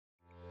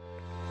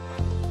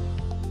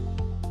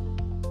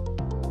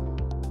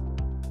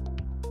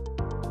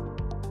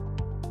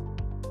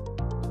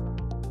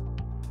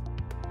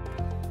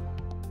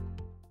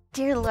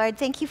Dear Lord,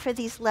 thank you for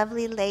these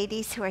lovely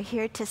ladies who are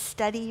here to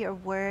study your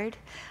word.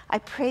 I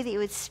pray that you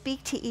would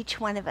speak to each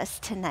one of us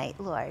tonight,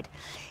 Lord.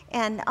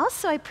 And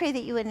also I pray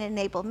that you would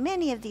enable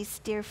many of these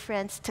dear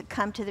friends to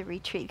come to the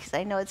retreat, because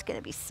I know it's going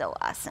to be so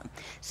awesome.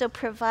 So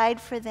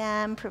provide for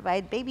them,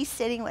 provide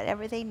babysitting,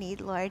 whatever they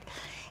need, Lord.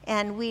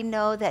 And we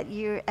know that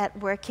you're at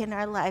work in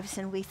our lives,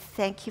 and we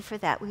thank you for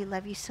that. We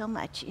love you so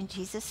much. In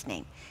Jesus'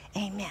 name,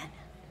 amen.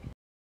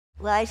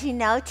 Well, as you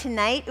know,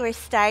 tonight we're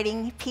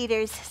starting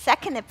Peter's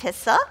second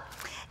epistle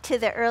to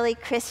the early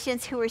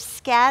Christians who were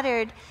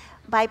scattered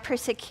by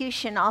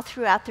persecution all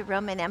throughout the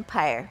Roman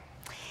Empire.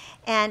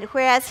 And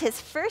whereas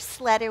his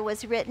first letter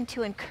was written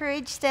to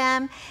encourage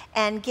them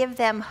and give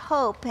them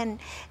hope, and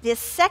this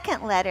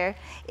second letter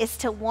is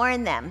to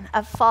warn them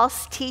of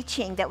false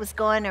teaching that was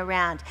going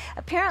around.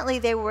 Apparently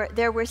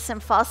there were some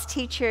false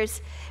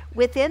teachers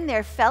within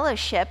their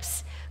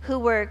fellowships who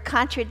were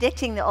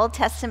contradicting the Old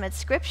Testament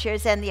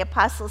scriptures and the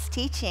apostles'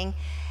 teaching,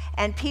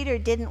 and Peter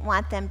didn't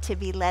want them to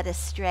be led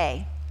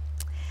astray.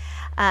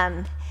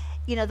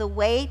 The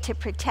way to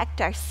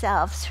protect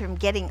ourselves from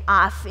getting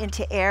off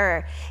into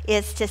error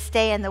is to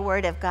stay in the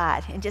Word of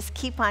God and just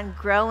keep on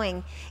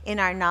growing in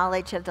our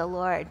knowledge of the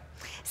Lord.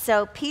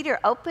 So Peter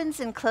opens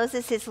and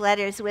closes his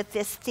letters with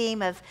this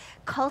theme of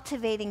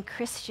cultivating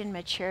Christian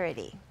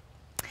maturity.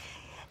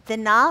 The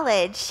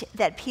knowledge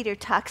that Peter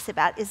talks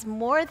about is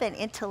more than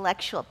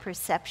intellectual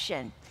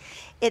perception.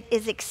 It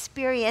is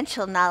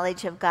experiential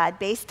knowledge of God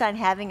based on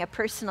having a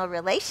personal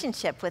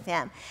relationship with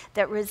him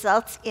that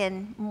results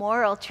in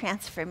moral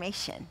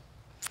transformation.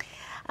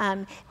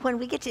 When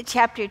we get to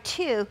chapter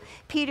 2,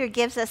 Peter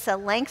gives us a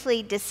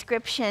lengthy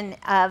description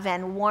of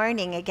and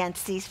warning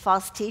against these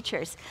false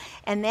teachers.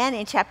 And then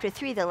in chapter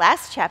 3, the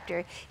last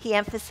chapter, he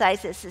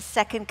emphasizes the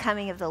second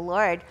coming of the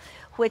Lord,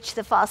 which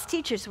the false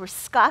teachers were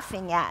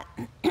scoffing at.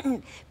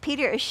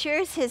 Peter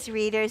assures his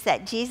readers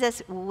that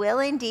Jesus will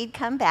indeed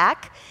come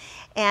back,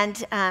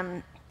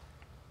 and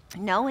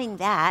knowing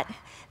that,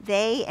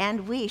 they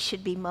and we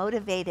should be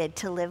motivated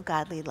to live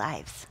godly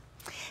lives.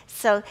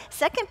 So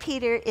 2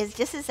 Peter is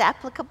just as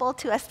applicable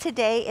to us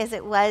today as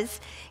it was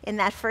in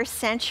that first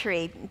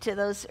century to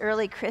those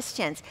early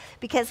Christians,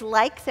 because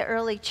like the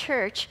early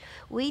church,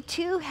 we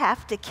too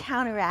have to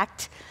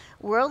counteract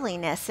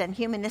worldliness and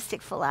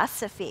humanistic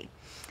philosophy.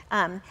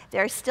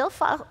 There are still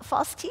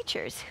false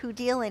teachers who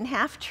deal in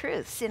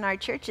half-truths in our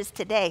churches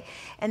today,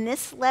 and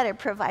this letter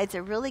provides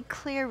a really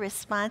clear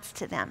response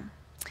to them.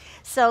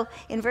 So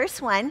in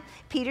verse 1,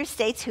 Peter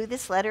states who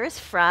this letter is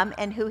from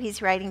and who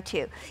he's writing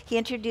to. He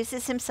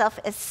introduces himself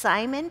as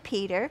Simon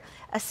Peter,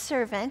 a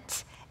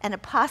servant and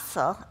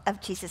apostle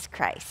of Jesus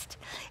Christ.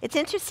 It's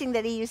interesting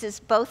that he uses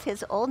both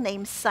his old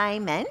name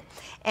Simon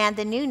and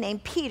the new name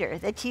Peter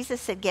that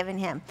Jesus had given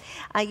him.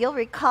 You'll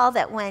recall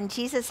that when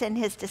Jesus and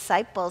his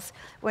disciples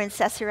were in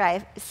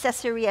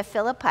Caesarea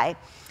Philippi,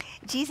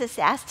 Jesus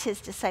asked his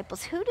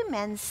disciples, "Who do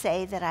men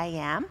say that I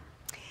am?"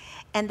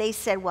 And they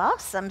said, "Well,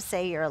 some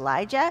say you're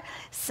Elijah,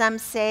 some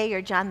say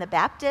you're John the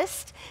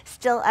Baptist,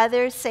 still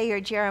others say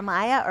you're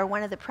Jeremiah or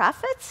one of the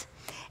prophets."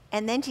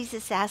 And then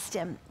Jesus asked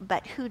him,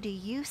 "But who do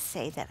you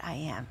say that I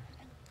am?"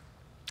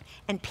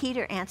 And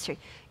Peter answered,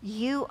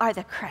 "You are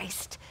the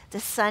Christ, the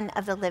Son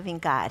of the living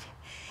God."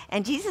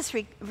 And Jesus'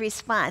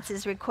 response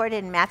is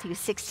recorded in Matthew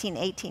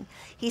 16:18.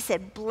 He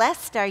said,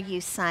 "Blessed are you,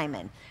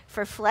 Simon,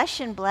 for flesh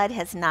and blood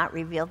has not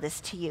revealed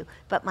this to you,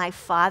 but my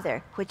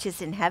Father, which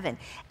is in heaven.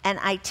 And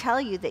I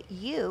tell you that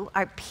you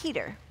are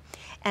Peter,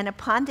 and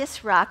upon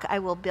this rock I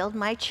will build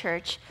my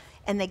church,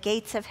 and the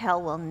gates of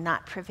hell will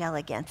not prevail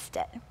against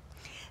it."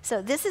 So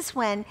this is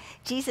when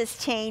Jesus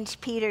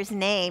changed Peter's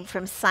name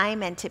from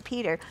Simon to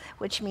Peter,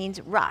 which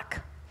means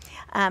rock.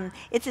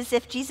 It's as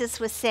if Jesus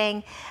was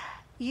saying,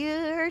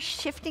 "You're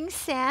shifting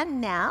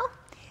sand now,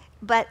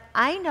 but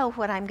I know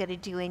what I'm going to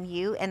do in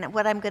you and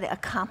what I'm going to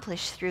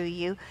accomplish through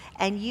you,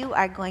 and you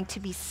are going to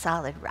be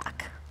solid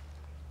rock."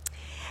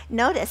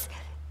 Notice,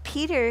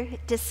 Peter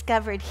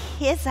discovered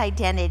his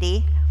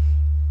identity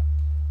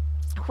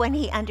when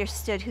he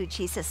understood who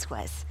Jesus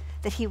was,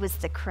 that he was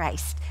the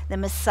Christ, the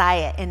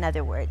Messiah, in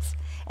other words,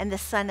 and the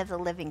Son of the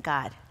living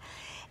God.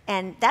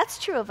 And that's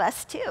true of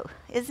us too,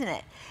 isn't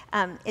it?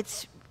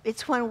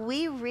 It's when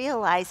we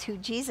realize who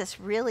Jesus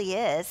really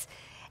is,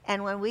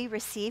 and when we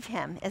receive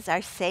him as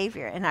our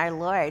Savior and our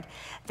Lord,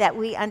 that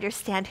we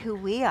understand who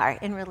we are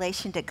in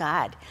relation to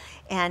God,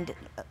 and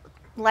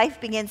life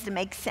begins to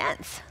make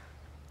sense.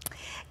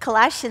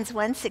 Colossians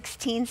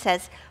 1:16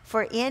 says,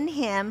 "For in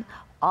him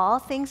all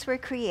things were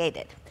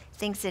created,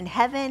 things in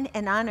heaven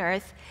and on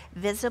earth,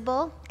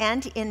 visible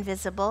and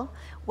invisible,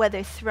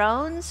 whether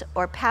thrones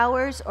or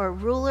powers or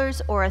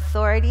rulers or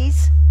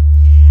authorities.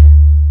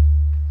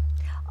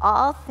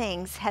 All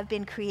things have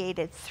been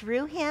created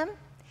through him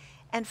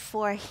and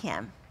for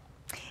him."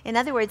 In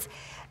other words,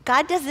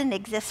 God doesn't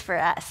exist for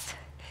us.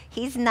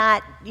 He's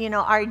not,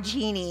 our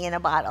genie in a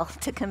bottle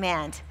to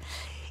command.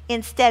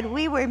 Instead,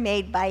 we were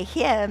made by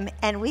him,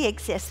 and we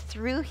exist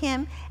through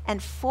him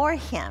and for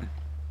him.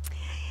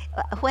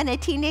 When a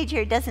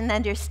teenager doesn't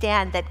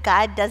understand that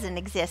God doesn't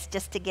exist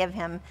just to give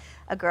him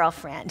a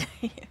girlfriend,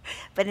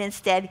 but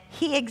instead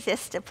he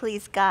exists to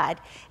please God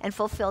and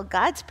fulfill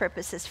God's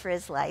purposes for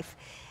his life,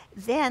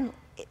 then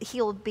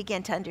he'll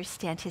begin to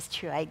understand his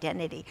true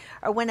identity.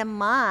 Or when a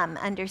mom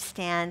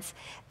understands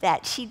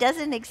that she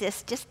doesn't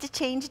exist just to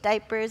change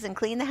diapers and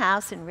clean the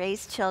house and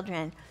raise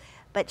children,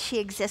 but she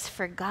exists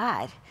for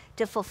God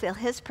to fulfill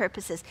his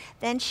purposes,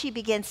 then she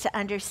begins to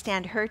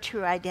understand her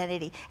true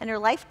identity, and her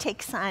life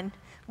takes on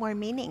more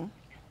meaning.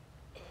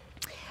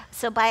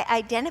 So by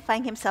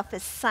identifying himself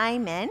as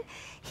Simon,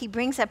 he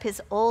brings up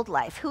his old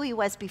life, who he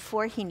was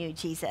before he knew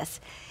Jesus.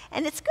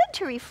 And it's good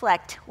to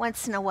reflect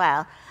once in a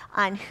while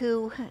on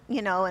who,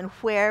 and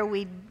where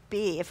we'd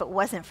be if it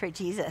wasn't for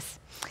Jesus.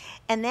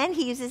 And then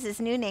he uses his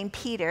new name,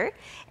 Peter,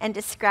 and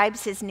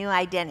describes his new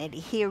identity.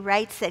 He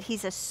writes that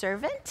he's a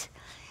servant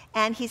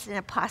and he's an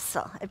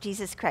apostle of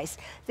Jesus Christ.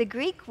 The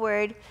Greek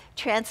word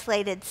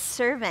translated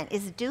servant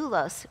is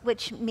doulos,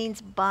 which means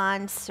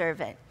bond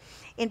servant.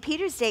 In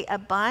Peter's day, a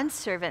bond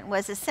servant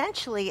was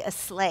essentially a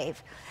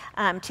slave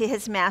to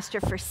his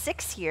master for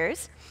 6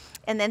 years,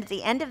 and then at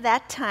the end of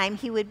that time,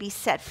 he would be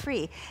set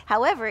free.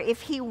 However,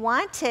 if he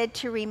wanted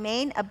to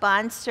remain a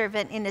bond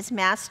servant in his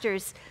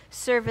master's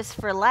service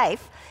for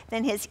life,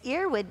 then his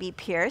ear would be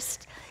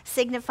pierced,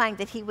 signifying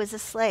that he was a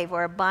slave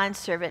or a bond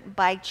servant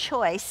by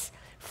choice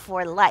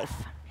for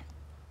life.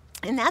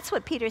 And that's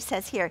what Peter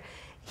says here.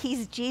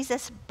 He's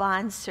Jesus'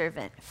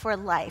 bondservant for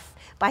life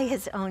by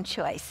his own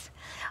choice.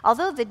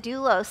 Although the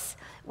doulos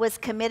was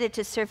committed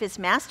to serve his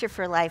master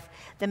for life,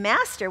 the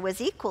master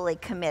was equally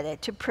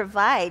committed to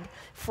provide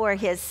for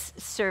his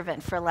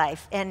servant for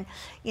life. And,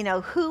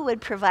 who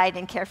would provide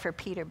and care for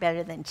Peter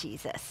better than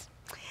Jesus?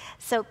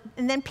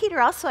 And then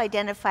Peter also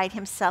identified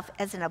himself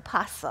as an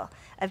apostle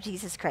of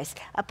Jesus Christ.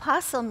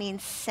 Apostle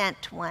means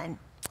sent one.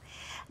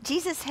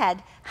 Jesus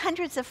had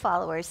hundreds of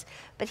followers,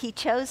 but he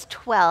chose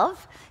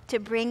 12 to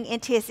bring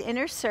into his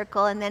inner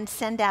circle and then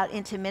send out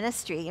into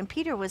ministry, and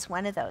Peter was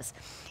one of those.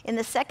 In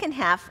the second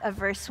half of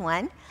verse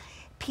 1,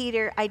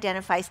 Peter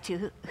identifies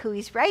to who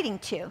he's writing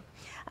to.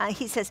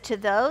 He says, "To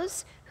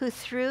those who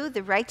through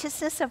the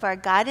righteousness of our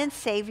God and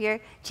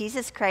Savior,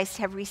 Jesus Christ,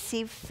 have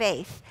received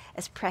faith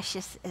as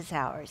precious as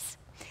ours."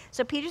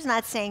 So Peter's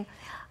not saying,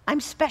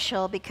 "I'm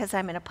special because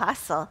I'm an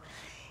apostle."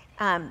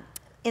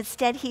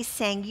 Instead, he's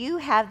saying, you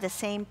have the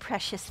same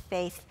precious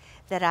faith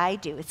that I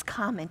do. It's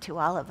common to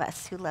all of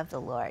us who love the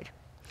Lord.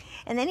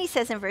 And then he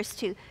says in verse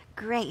 2,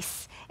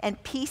 "Grace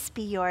and peace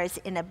be yours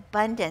in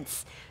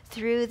abundance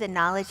through the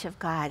knowledge of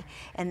God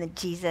and the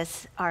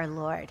Jesus our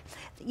Lord."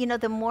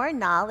 The more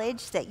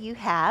knowledge that you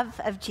have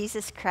of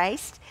Jesus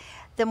Christ,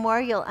 the more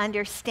you'll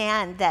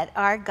understand that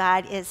our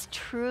God is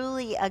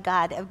truly a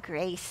God of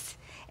grace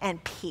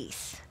and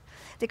peace.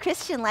 The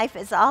Christian life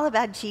is all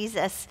about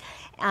Jesus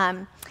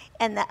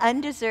and the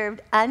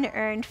undeserved,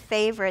 unearned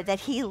favor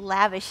that he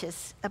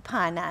lavishes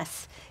upon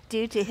us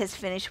due to his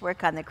finished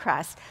work on the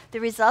cross. The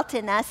result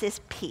in us is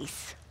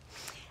peace.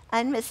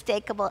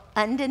 Unmistakable,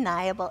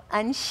 undeniable,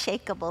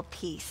 unshakable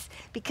peace,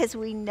 because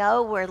we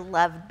know we're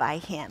loved by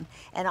him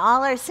and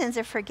all our sins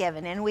are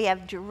forgiven and we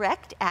have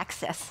direct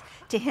access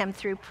to him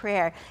through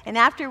prayer. And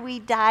after we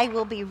die,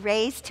 we'll be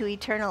raised to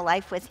eternal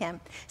life with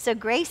him. So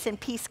grace and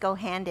peace go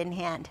hand in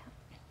hand.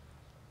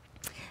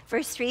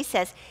 Verse 3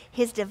 says,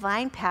 "His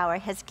divine power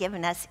has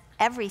given us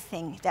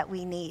everything that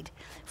we need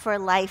for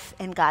life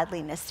and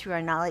godliness through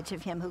our knowledge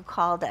of him who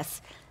called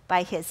us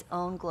by his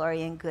own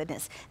glory and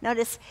goodness."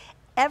 Notice,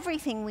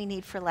 everything we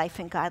need for life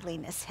and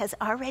godliness has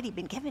already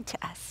been given to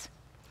us.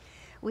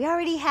 We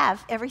already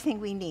have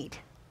everything we need.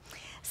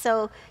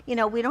 So, we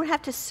don't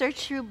have to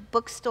search through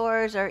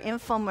bookstores or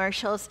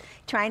infomercials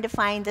trying to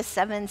find the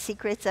 7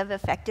 secrets of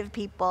effective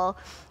people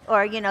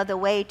or, the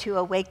way to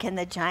awaken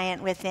the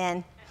giant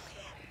within.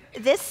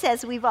 This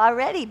says we've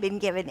already been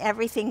given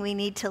everything we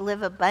need to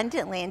live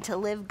abundantly and to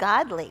live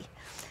godly.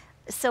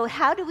 So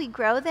how do we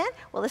grow then?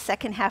 Well, the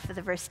second half of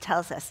the verse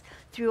tells us,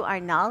 through our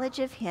knowledge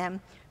of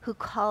him who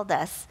called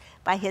us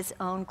by his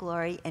own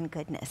glory and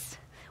goodness.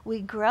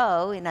 We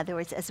grow, in other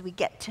words, as we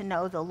get to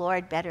know the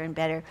Lord better and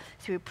better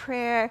through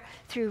prayer,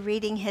 through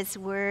reading his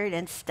word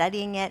and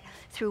studying it,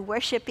 through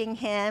worshiping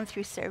him,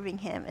 through serving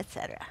him,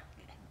 etc.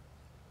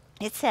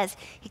 It says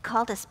he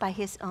called us by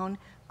his own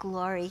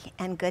glory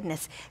and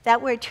goodness.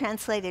 That word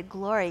translated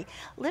glory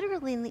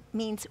literally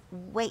means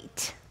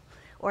weight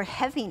or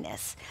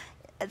heaviness.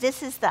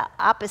 This is the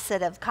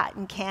opposite of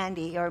cotton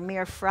candy or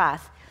mere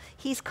froth.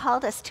 He's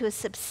called us to a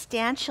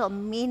substantial,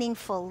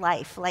 meaningful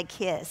life like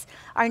his.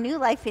 Our new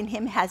life in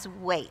him has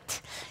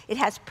weight. It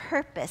has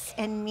purpose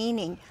and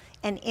meaning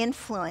and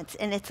influence,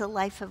 and it's a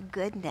life of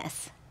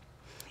goodness.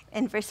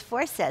 And verse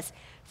 4 says,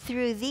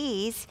 "Through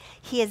these,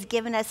 he has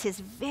given us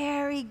his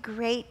very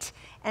great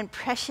and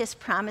precious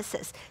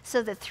promises,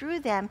 so that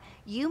through them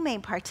you may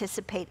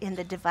participate in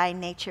the divine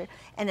nature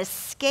and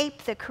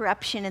escape the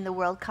corruption in the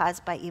world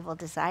caused by evil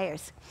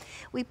desires."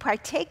 We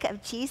partake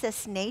of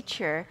Jesus'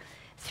 nature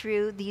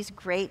through these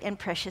great and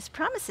precious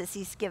promises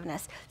he's given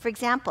us. For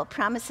example,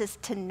 promises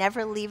to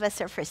never leave us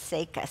or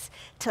forsake us,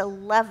 to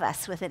love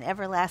us with an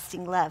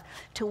everlasting love,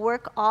 to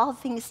work all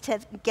things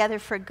together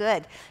for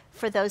good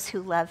for those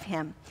who love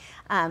him,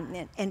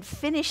 and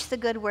finish the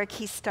good work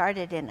he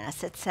started in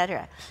us,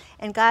 etc.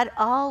 And God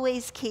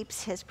always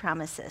keeps his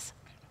promises.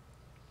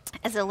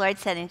 As the Lord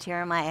said in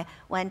Jeremiah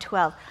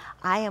 1:12,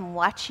 I am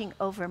watching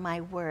over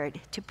my word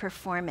to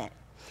perform it.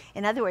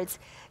 In other words,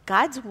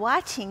 God's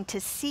watching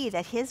to see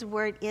that his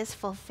word is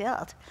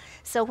fulfilled.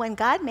 So when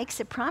God makes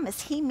a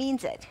promise, he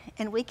means it,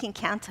 and we can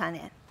count on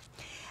it.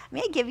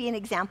 May I give you an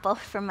example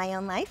from my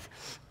own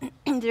life?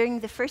 During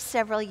the first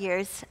several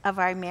years of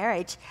our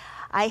marriage,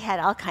 I had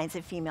all kinds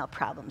of female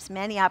problems,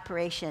 many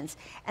operations,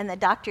 and the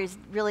doctors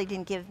really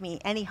didn't give me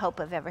any hope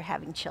of ever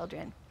having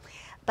children.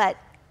 But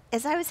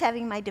as I was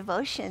having my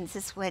devotions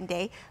this one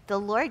day, the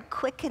Lord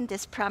quickened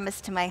this promise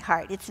to my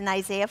heart. It's in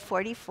Isaiah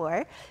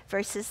 44,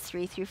 verses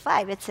 3 through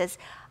 5. It says,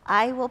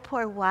 I will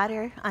pour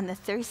water on the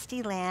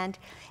thirsty land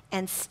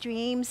and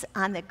streams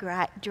on the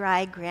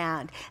dry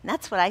ground. And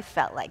that's what I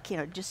felt like,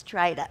 just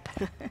dried up.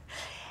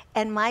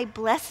 And my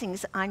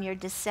blessings on your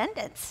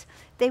descendants.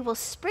 They will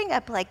spring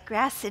up like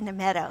grass in a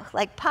meadow,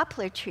 like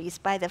poplar trees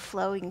by the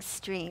flowing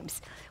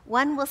streams.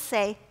 One will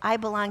say, I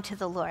belong to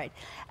the Lord.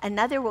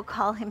 Another will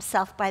call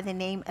himself by the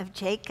name of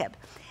Jacob.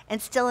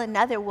 And still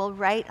another will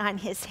write on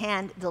his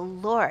hand the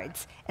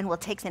Lord's and will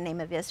take the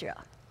name of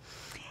Israel.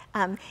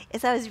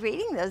 As I was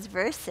reading those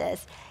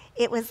verses,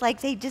 it was like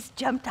they just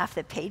jumped off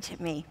the page at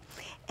me.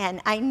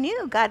 And I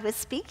knew God was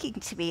speaking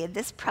to me, and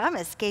this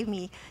promise gave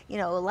me,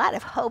 a lot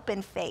of hope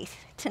and faith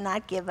to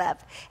not give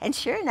up. And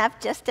sure enough,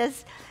 just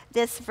as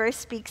this verse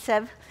speaks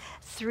of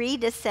 3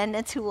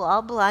 descendants who will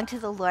all belong to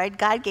the Lord,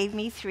 God gave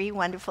me 3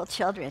 wonderful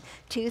children,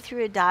 2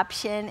 through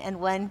adoption and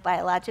 1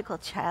 biological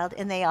child,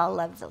 and they all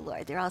love the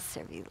Lord. They're all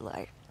serving the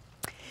Lord.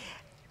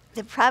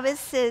 The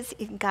promises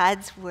in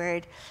God's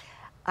word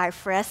are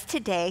for us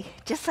today,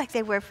 just like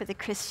they were for the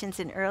Christians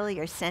in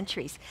earlier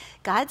centuries.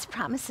 God's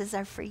promises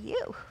are for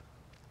you.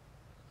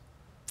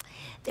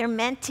 They're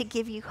meant to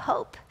give you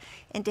hope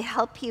and to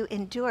help you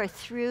endure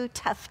through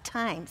tough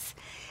times.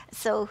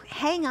 So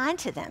hang on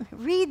to them,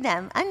 read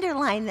them,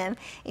 underline them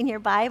in your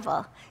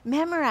Bible,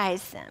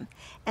 memorize them,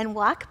 and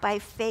walk by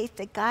faith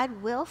that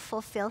God will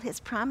fulfill his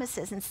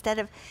promises instead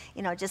of,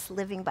 just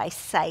living by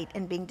sight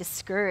and being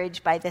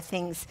discouraged by the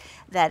things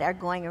that are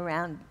going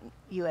around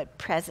you at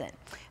present.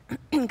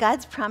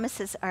 God's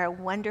promises are a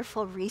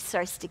wonderful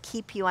resource to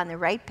keep you on the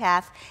right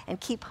path and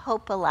keep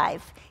hope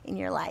alive in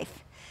your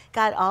life.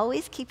 God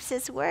always keeps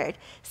his word,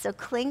 so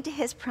cling to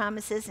his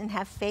promises and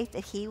have faith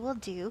that he will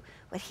do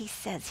what he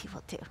says he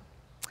will do.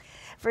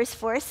 Verse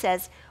 4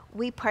 says,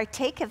 we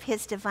partake of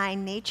his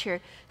divine nature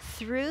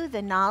through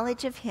the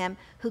knowledge of him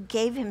who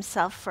gave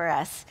himself for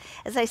us.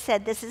 As I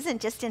said, this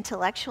isn't just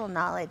intellectual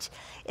knowledge,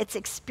 it's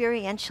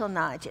experiential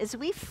knowledge. As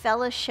we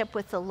fellowship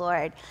with the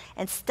Lord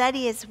and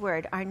study his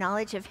word, our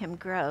knowledge of him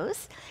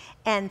grows.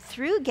 And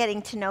through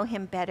getting to know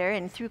him better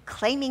and through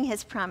claiming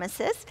his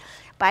promises,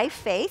 by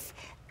faith,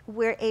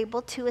 we're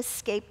able to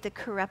escape the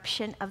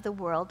corruption of the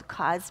world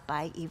caused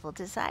by evil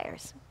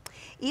desires.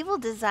 Evil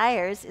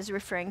desires is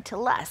referring to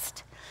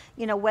lust.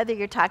 Whether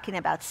you're talking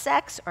about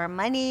sex or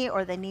money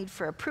or the need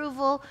for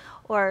approval,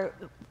 or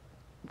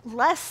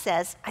lust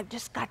says, I've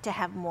just got to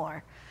have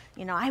more.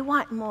 I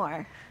want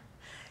more.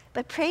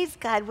 But praise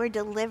God, we're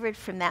delivered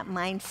from that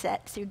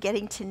mindset through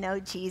getting to know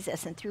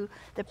Jesus and through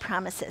the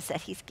promises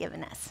that he's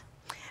given us.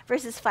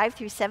 Verses 5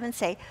 through 7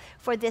 say,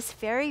 for this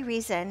very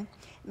reason,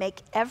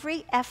 make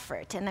every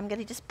effort, and I'm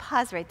going to just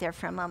pause right there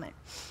for a moment.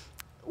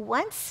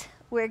 Once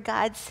we're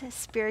God's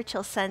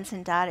spiritual sons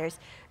and daughters,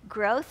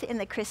 growth in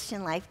the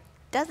Christian life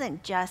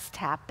doesn't just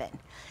happen.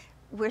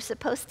 We're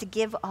supposed to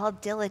give all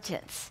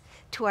diligence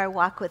to our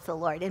walk with the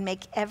Lord and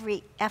make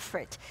every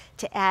effort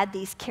to add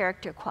these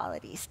character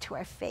qualities to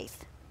our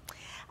faith.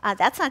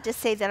 That's not to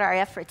say that our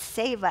efforts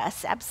save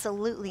us.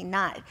 Absolutely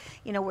not.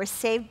 We're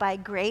saved by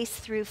grace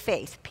through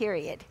faith,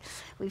 period.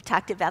 We've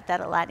talked about that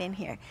a lot in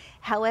here.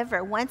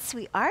 However, once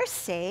we are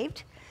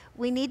saved,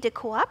 we need to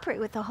cooperate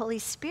with the Holy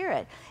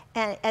Spirit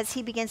as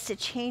he begins to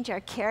change our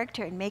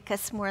character and make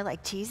us more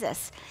like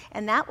Jesus.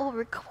 And that will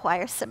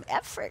require some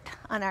effort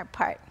on our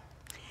part.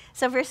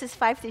 So verses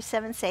 5 through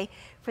 7 say,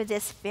 for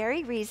this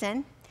very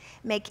reason,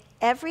 make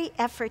every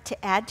effort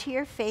to add to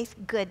your faith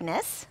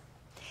goodness,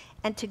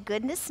 and to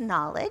goodness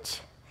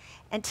knowledge,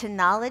 and to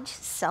knowledge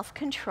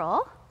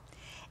self-control,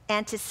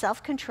 and to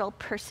self-control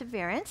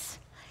perseverance,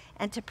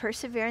 and to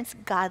perseverance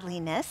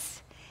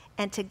godliness,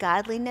 and to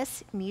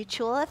godliness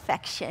mutual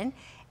affection,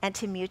 and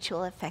to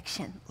mutual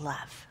affection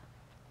love.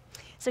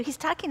 So he's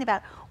talking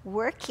about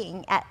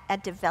working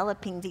at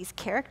developing these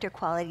character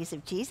qualities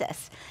of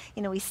Jesus.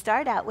 We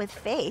start out with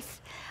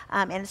faith,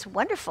 and it's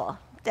wonderful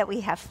that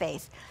we have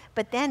faith.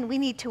 But then we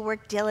need to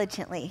work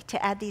diligently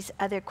to add these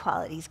other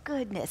qualities,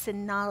 goodness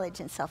and knowledge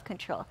and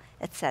self-control,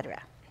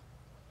 etc.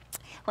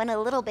 When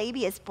a little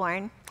baby is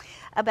born,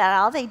 about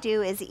all they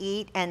do is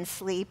eat and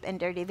sleep and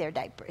dirty their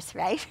diapers,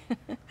 right?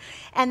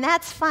 And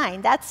that's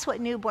fine. That's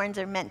what newborns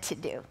are meant to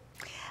do.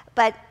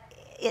 But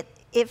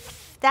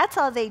if that's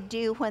all they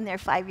do when they're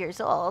 5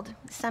 years old,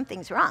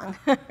 something's wrong,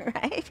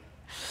 right?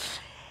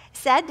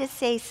 Sad to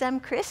say, some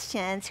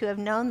Christians who have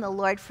known the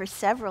Lord for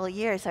several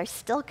years are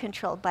still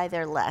controlled by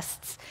their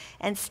lusts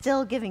and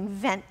still giving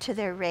vent to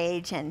their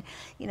rage and,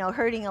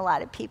 hurting a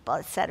lot of people,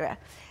 etc.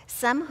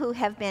 Some who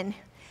have been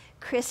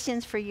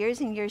Christians for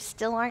years and years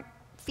still aren't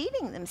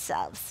feeding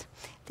themselves.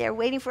 They're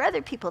waiting for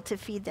other people to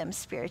feed them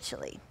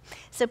spiritually.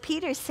 So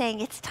Peter's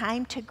saying it's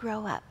time to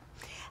grow up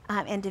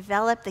and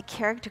develop the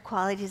character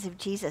qualities of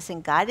Jesus.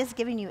 And God has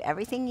given you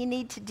everything you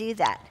need to do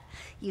that.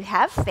 You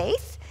have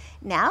faith.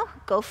 Now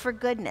go for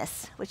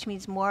goodness, which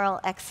means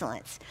moral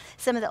excellence.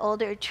 Some of the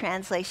older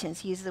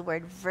translations use the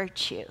word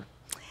virtue.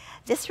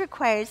 This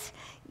requires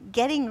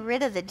getting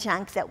rid of the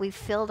junk that we've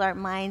filled our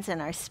minds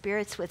and our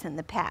spirits with in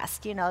the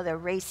past, the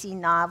racy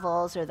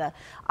novels or the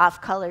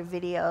off-color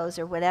videos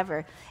or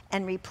whatever,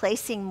 and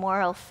replacing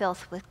moral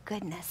filth with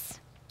goodness.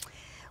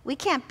 We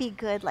can't be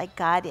good like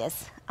God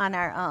is on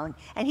our own,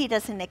 and he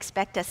doesn't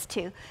expect us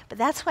to, but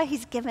that's why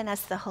he's given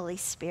us the Holy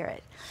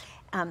Spirit.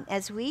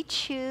 As we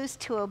choose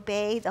to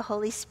obey the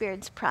Holy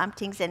Spirit's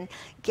promptings and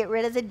get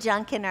rid of the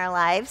junk in our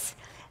lives,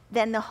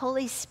 then the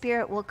Holy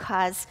Spirit will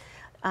cause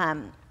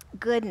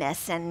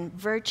goodness and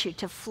virtue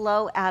to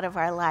flow out of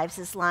our lives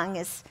as long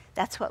as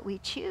that's what we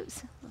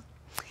choose.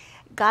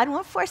 God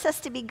won't force us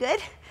to be good,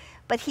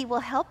 but he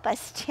will help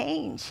us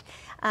change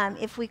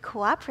if we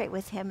cooperate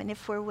with him and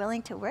if we're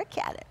willing to work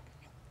at it.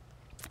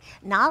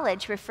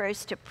 Knowledge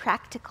refers to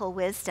practical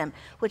wisdom,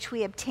 which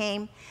we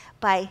obtain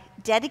by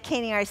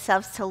dedicating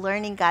ourselves to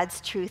learning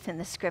God's truth in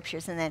the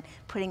scriptures and then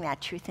putting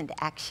that truth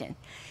into action.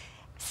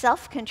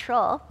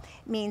 Self-control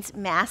means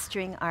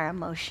mastering our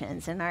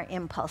emotions and our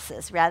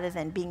impulses rather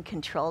than being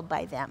controlled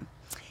by them.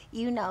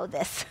 You know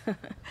this.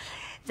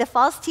 The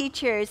false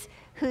teachers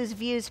whose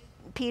views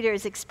Peter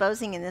is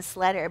exposing in this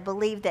letter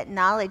believed that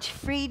knowledge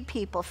freed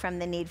people from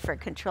the need for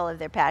control of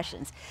their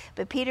passions.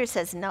 But Peter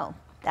says, no,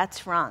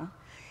 that's wrong.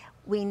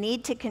 We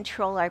need to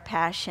control our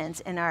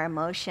passions and our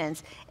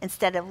emotions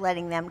instead of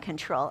letting them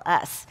control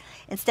us.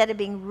 Instead of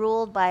being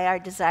ruled by our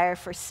desire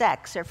for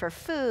sex or for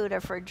food or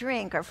for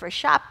drink or for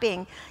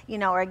shopping,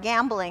 or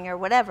gambling or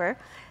whatever,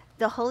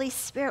 the Holy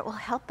Spirit will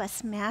help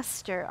us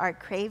master our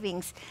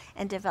cravings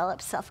and develop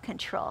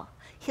self-control.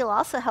 He'll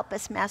also help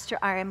us master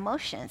our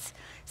emotions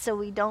so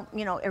we don't,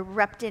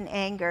 erupt in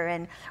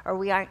anger or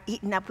we aren't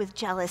eaten up with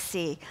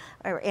jealousy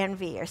or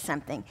envy or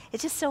something.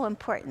 It's just so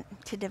important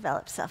to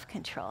develop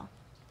self-control.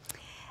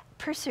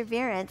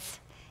 Perseverance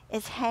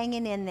is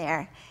hanging in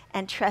there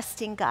and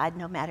trusting God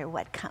no matter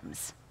what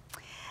comes.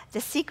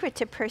 The secret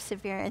to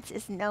perseverance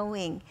is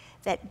knowing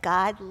that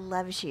God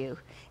loves you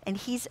and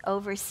he's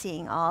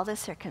overseeing all the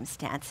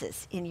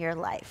circumstances in your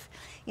life.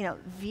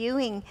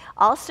 Viewing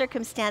all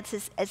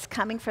circumstances as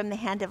coming from the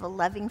hand of a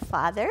loving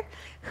Father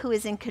who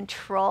is in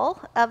control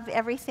of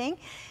everything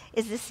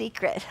is the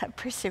secret of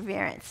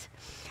perseverance.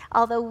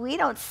 Although we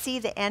don't see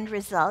the end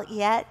result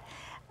yet,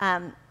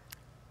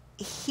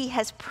 he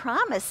has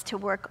promised to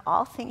work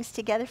all things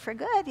together for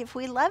good if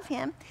we love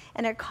him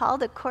and are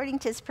called according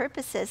to his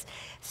purposes.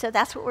 So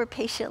that's what we're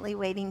patiently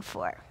waiting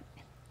for.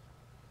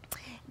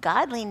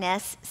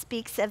 Godliness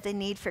speaks of the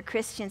need for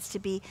Christians to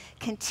be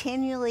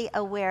continually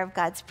aware of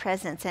God's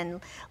presence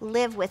and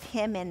live with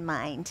him in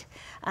mind.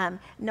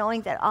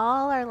 Knowing that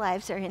all our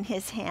lives are in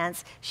his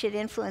hands should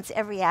influence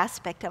every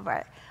aspect of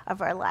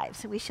our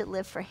lives. We should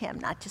live for him,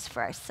 not just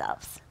for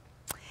ourselves.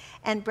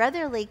 And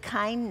brotherly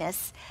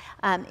kindness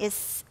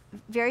is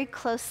very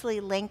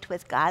closely linked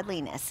with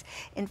godliness.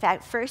 In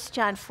fact, 1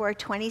 John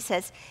 4:20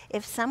 says,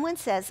 if someone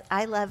says,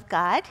 I love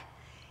God,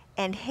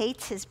 and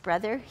hates his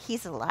brother,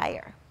 he's a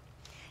liar.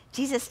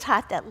 Jesus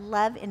taught that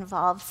love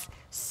involves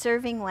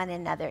serving one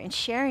another and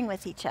sharing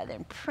with each other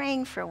and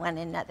praying for one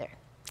another.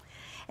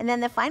 And then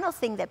the final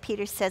thing that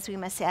Peter says we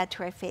must add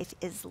to our faith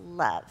is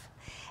love.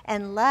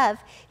 And love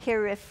here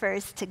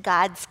refers to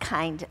God's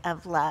kind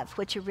of love,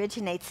 which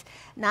originates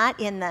not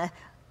in the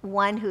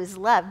one who's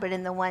loved, but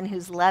in the one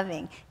who's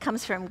loving.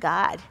 Comes from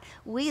God.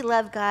 We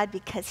love God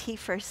because he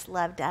first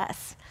loved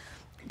us.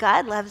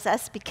 God loves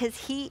us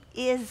because he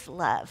is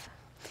love.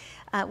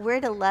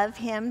 We're to love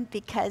him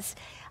because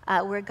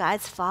we're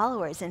God's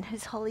followers and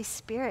his Holy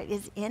Spirit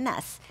is in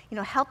us,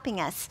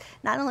 helping us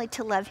not only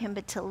to love him,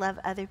 but to love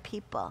other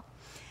people.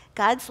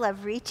 God's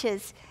love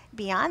reaches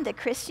beyond the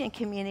Christian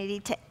community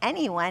to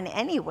anyone,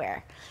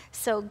 anywhere.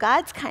 So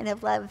God's kind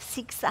of love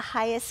seeks the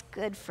highest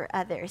good for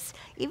others,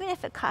 even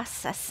if it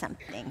costs us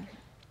something.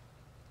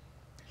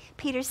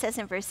 Peter says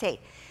in verse 8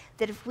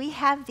 that if we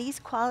have these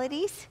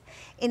qualities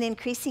in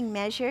increasing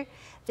measure,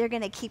 they're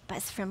going to keep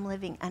us from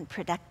living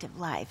unproductive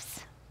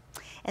lives.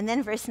 And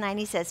then verse 9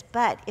 he says,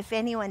 but if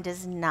anyone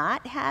does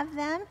not have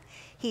them,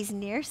 he's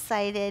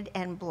nearsighted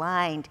and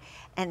blind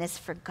and has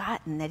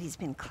forgotten that he's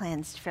been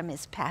cleansed from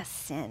his past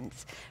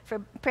sins.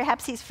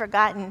 Perhaps he's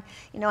forgotten,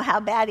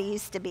 how bad he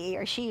used to be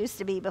or she used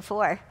to be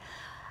before,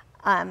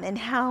 and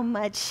how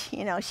much,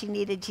 she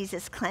needed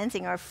Jesus'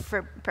 cleansing, or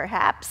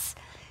perhaps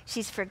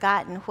she's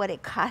forgotten what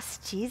it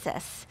cost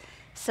Jesus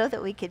so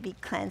that we could be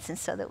cleansed and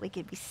so that we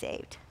could be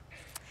saved.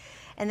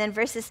 And then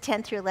verses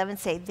 10 through 11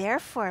 say,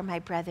 therefore, my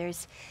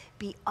brothers,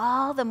 be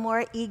all the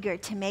more eager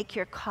to make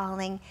your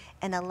calling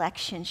and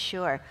election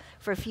sure.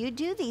 For if you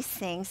do these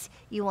things,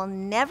 you will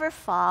never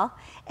fall,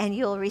 and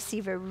you will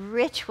receive a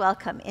rich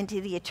welcome into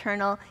the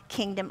eternal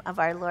kingdom of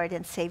our Lord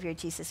and Savior,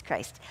 Jesus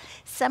Christ.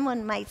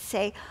 Someone might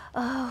say,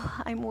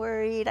 oh, I'm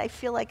worried. I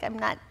feel like I'm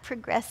not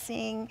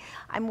progressing.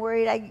 I'm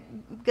worried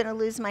I'm going to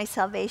lose my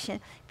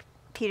salvation.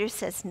 Peter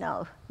says,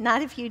 no,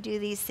 not if you do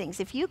these things.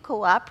 If you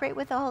cooperate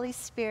with the Holy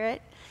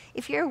Spirit,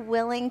 if you're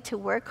willing to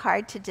work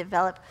hard to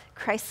develop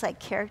Christ-like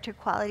character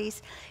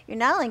qualities, you're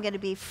not only going to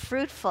be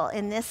fruitful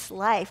in this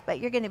life,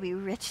 but you're going to be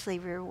richly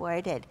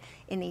rewarded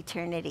in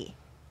eternity.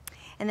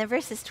 And then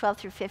verses 12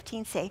 through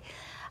 15 say,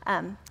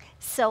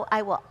 so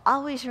I will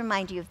always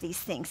remind you of these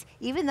things,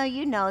 even though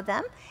you know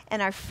them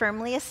and are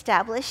firmly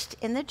established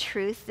in the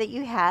truth that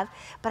you have.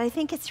 But I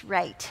think it's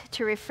right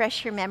to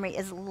refresh your memory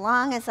as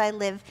long as I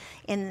live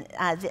in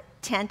the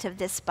tent of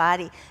this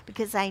body,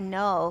 because I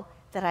know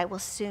that I will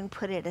soon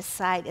put it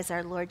aside, as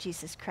our Lord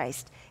Jesus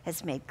Christ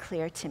has made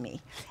clear to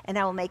me. And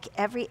I will make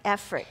every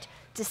effort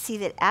to see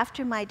that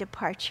after my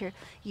departure,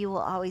 you will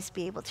always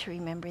be able to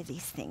remember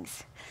these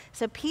things.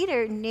 So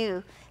Peter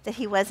knew that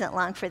he wasn't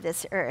long for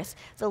this earth.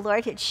 The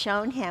Lord had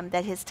shown him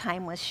that his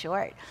time was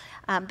short.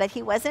 But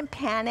he wasn't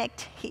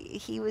panicked.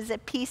 He was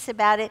at peace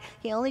about it.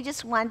 He only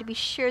just wanted to be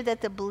sure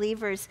that the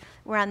believers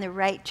were on the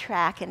right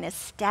track and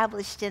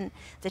established in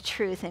the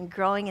truth and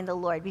growing in the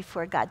Lord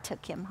before God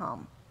took him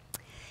home.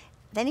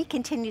 Then he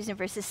continues in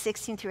verses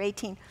 16 through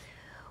 18.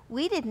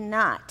 We did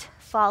not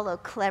follow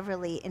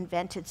cleverly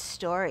invented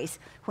stories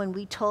when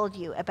we told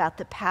you about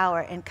the power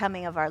and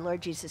coming of our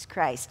Lord Jesus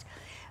Christ,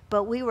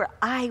 but we were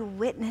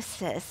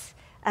eyewitnesses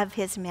of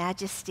his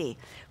majesty.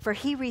 For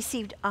he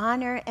received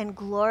honor and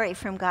glory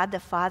from God the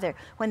Father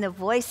when the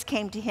voice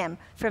came to him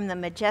from the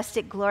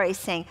majestic glory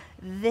saying,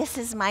 this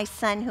is my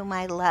Son whom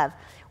I love.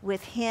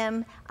 With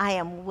him I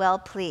am well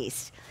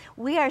pleased.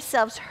 We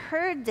ourselves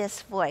heard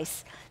this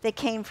voice that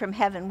came from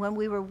heaven when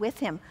we were with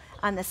him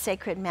on the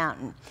sacred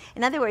mountain.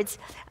 In other words,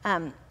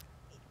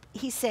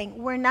 he's saying,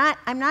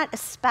 I'm not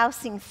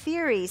espousing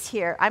theories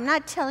here. I'm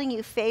not telling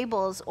you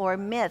fables or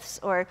myths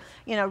or,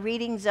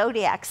 reading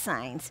zodiac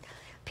signs.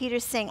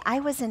 Peter's saying, I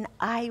was an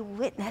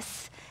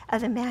eyewitness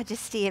of the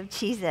majesty of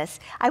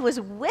Jesus. I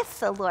was with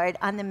the Lord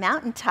on the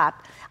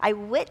mountaintop. I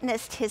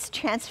witnessed his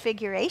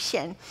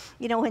transfiguration,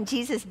 when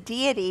Jesus'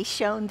 deity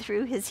shone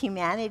through his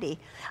humanity.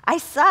 I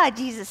saw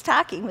Jesus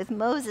talking with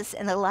Moses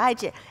and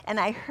Elijah,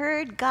 and I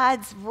heard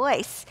God's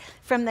voice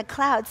from the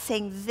clouds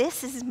saying,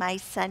 this is my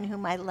Son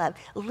whom I love.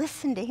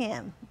 Listen to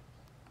him.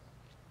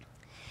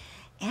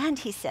 And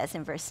he says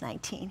in verse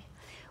 19,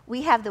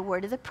 we have the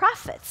word of the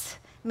prophets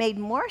made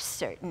more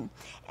certain,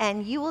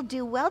 and you will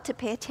do well to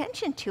pay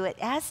attention to it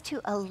as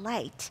to a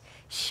light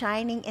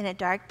shining in a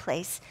dark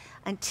place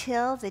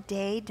until the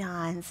day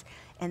dawns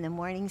and the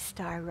morning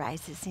star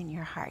rises in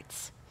your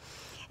hearts.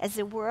 As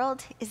the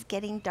world is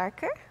getting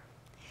darker,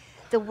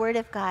 the word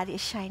of God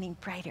is shining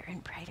brighter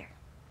and brighter.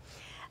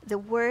 The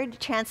word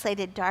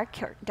translated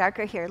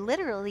darker here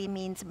literally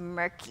means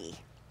murky.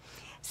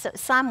 So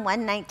Psalm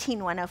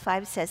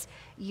 119:105 says,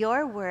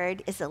 your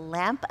word is a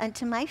lamp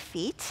unto my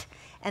feet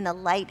and a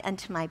light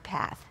unto my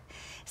path.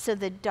 So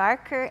the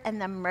darker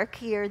and the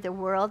murkier the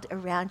world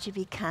around you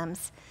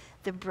becomes,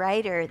 the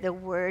brighter the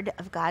word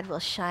of God will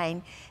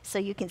shine so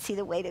you can see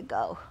the way to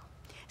go.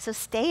 So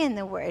stay in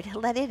the word.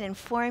 Let it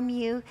inform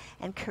you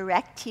and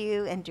correct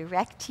you and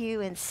direct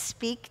you and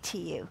speak to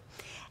you.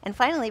 And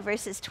finally,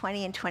 verses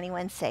 20 and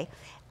 21 say,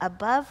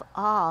 above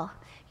all,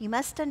 you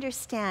must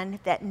understand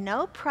that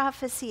no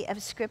prophecy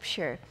of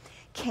Scripture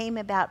came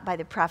about by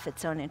the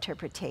prophet's own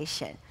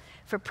interpretation.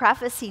 For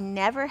prophecy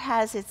never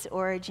has its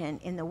origin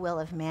in the will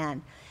of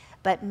man,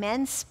 but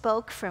men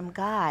spoke from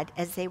God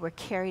as they were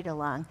carried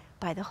along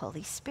by the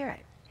Holy Spirit.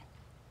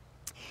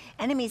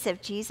 Enemies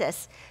of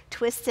Jesus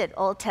twisted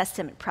Old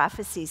Testament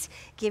prophecies,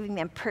 giving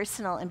them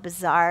personal and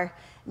bizarre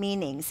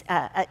meanings,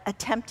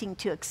 attempting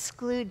to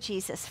exclude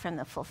Jesus from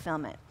the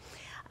fulfillment.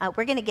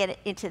 We're going to get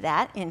into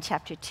that in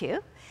chapter 2.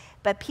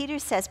 But Peter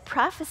says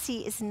prophecy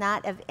is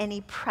not of any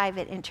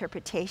private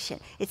interpretation.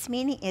 Its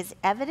meaning is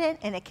evident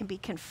and it can be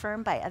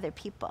confirmed by other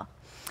people.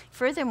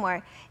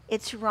 Furthermore,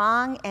 it's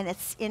wrong and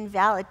it's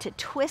invalid to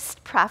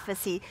twist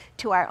prophecy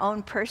to our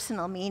own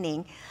personal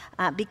meaning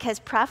because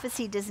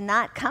prophecy does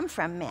not come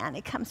from man,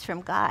 it comes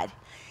from God.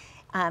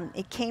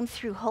 It came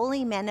through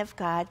holy men of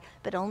God,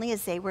 but only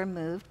as they were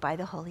moved by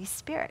the Holy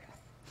Spirit.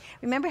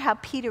 Remember how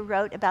Peter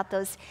wrote about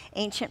those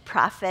ancient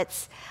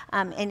prophets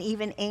and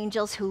even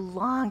angels who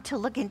longed to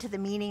look into the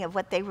meaning of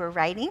what they were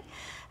writing,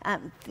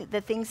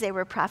 the things they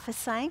were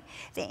prophesying?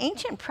 The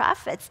ancient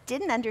prophets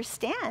didn't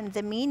understand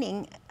the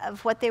meaning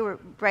of what they were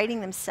writing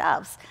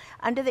themselves.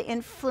 Under the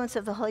influence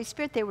of the Holy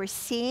Spirit, they were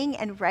seeing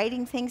and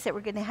writing things that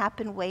were going to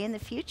happen way in the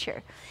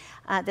future.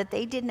 That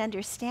they didn't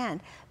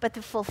understand. But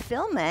the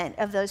fulfillment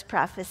of those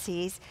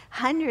prophecies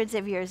hundreds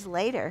of years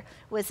later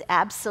was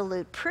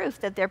absolute proof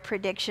that their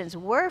predictions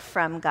were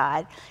from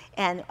God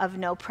and of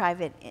no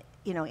private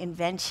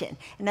invention.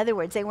 In other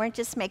words, they weren't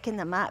just making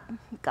them up.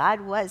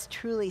 God was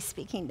truly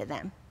speaking to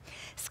them.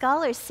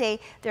 Scholars say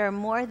there are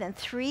more than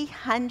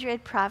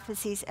 300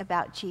 prophecies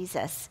about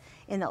Jesus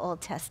in the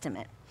Old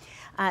Testament.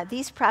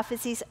 These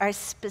prophecies are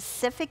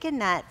specific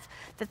enough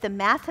that the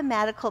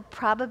mathematical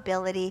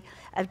probability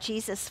of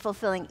Jesus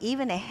fulfilling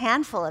even a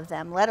handful of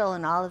them, let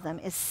alone all of them,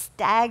 is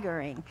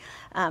staggering.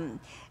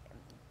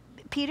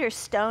 Peter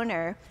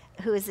Stoner,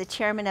 who is the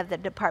chairman of the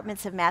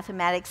departments of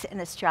mathematics and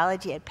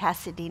astrology at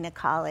Pasadena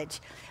College,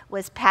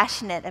 was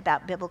passionate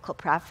about biblical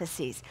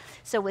prophecies.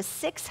 So with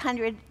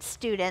 600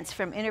 students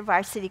from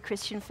InterVarsity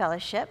Christian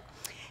Fellowship,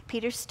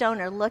 Peter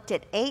Stoner looked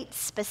at 8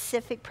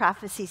 specific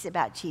prophecies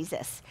about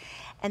Jesus,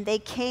 and they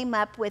came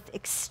up with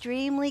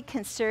extremely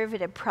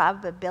conservative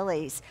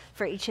probabilities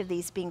for each of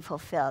these being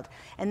fulfilled.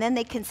 And then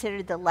they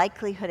considered the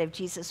likelihood of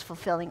Jesus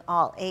fulfilling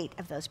all 8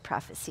 of those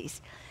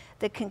prophecies.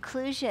 The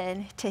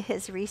conclusion to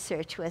his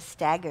research was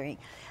staggering.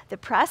 The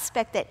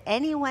prospect that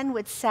anyone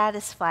would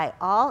satisfy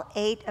all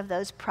 8 of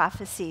those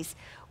prophecies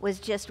was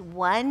just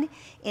 1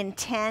 in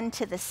 10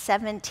 to the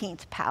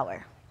 17th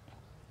power.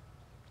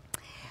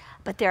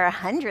 But there are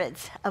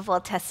hundreds of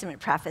Old Testament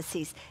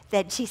prophecies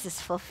that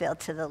Jesus fulfilled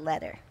to the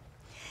letter.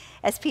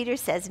 As Peter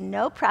says,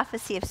 no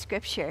prophecy of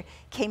Scripture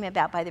came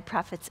about by the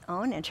prophet's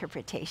own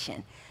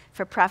interpretation,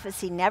 for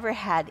prophecy never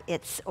had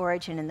its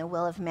origin in the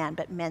will of man,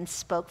 but men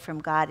spoke from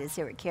God as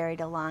they were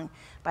carried along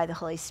by the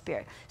Holy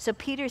Spirit. So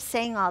Peter's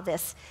saying all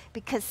this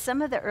because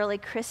some of the early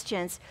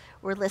Christians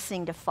were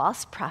listening to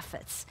false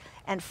prophets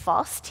and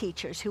false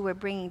teachers who were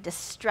bringing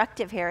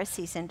destructive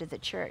heresies into the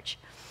church.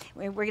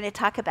 We're going to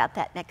talk about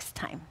that next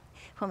time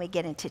when we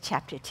get into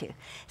chapter 2.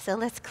 So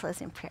let's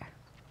close in prayer.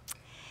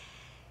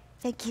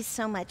 Thank you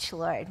so much,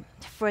 Lord,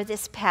 for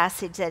this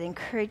passage that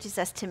encourages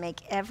us to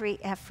make every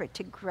effort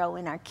to grow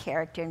in our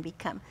character and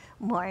become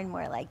more and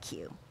more like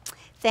you.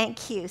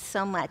 Thank you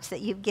so much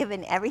that you've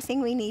given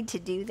everything we need to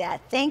do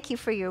that. Thank you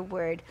for your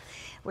word.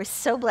 We're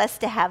so blessed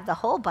to have the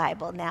whole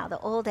Bible now, the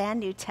Old and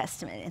New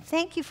Testament. And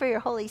thank you for your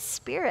Holy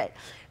Spirit,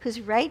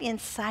 who's right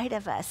inside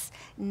of us,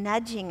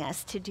 nudging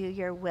us to do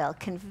your will,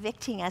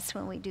 convicting us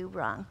when we do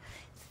wrong.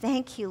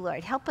 Thank you,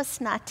 Lord. Help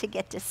us not to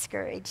get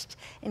discouraged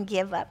and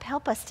give up.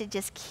 Help us to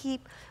just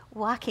keep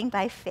walking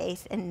by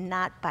faith and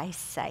not by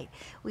sight.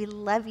 We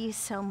love you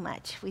so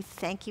much. We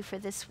thank you for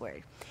this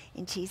word.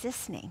 In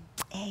Jesus' name,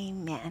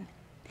 amen.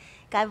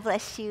 God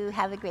bless you.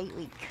 Have a great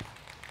week.